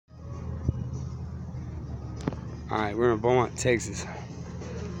Alright, we're in Beaumont, Texas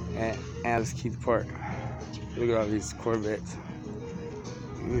at Alice Keith Park. Look at all these Corvettes.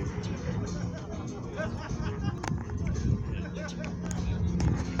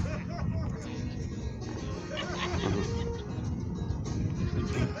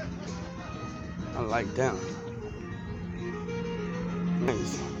 I like that one.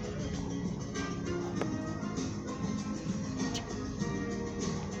 Nice.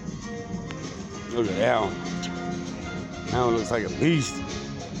 Look at that one. That one looks like a beast.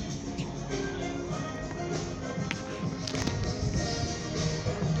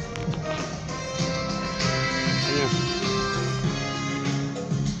 Yeah.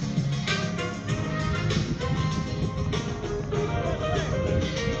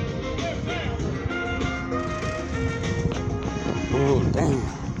 Oh, damn.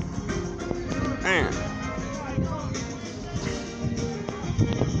 Damn.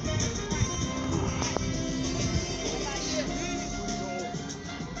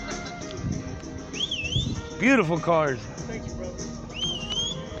 Beautiful cars. Thank you, brother.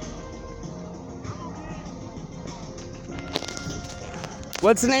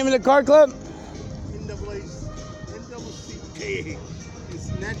 What's the name of the car club? NAACK. It's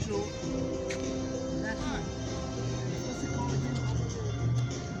National. What's it called again?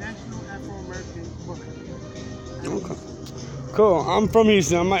 National Afro-American Book. Okay. Cool. I'm from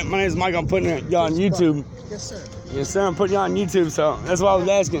Houston. My name is Mike. I'm putting y'all on YouTube. Yes, sir. Yes, sir. I'm putting y'all on YouTube, so that's why I was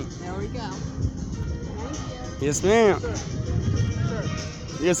asking. There we go. Thank you. Yes, ma'am. Sir.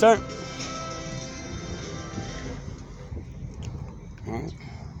 Yes, sir. All right.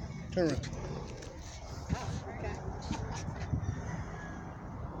 Turn around. Okay.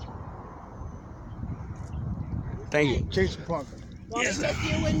 Thank you. Jason Parker. Want Yes, me to sir.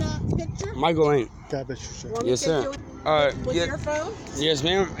 take you in the picture? Michael ain't. God bless you, sir. Want me Yes, to take sir. you with Yeah. your phone? Yes,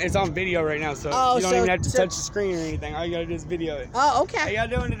 ma'am. It's on video right now, so Oh, you don't so- even have to so- touch the screen or anything. All you gotta do is video it. Oh, How okay. y'all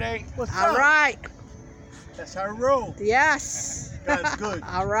doing today? What's All up? right. That's how I roll. Yes. God is good.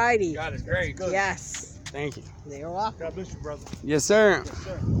 All righty. God is great. Good. Yes. Thank you. You're welcome. God bless you, brother. Yes, sir. Yes,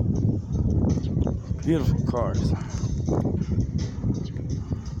 sir. Beautiful cars.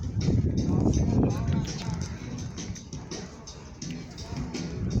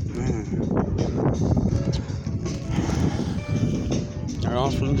 Man. They're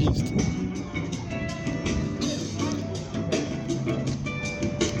all from Houston.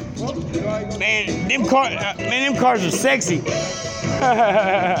 Man, them cars are sexy.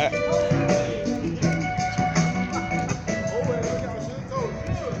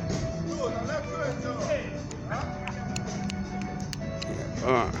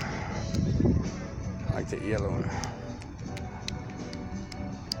 I like that yellow one.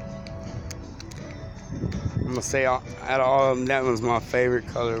 I'm gonna say out of all of them, that one's my favorite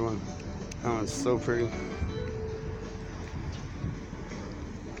color one. That one's so pretty.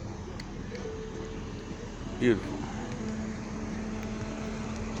 Beautiful.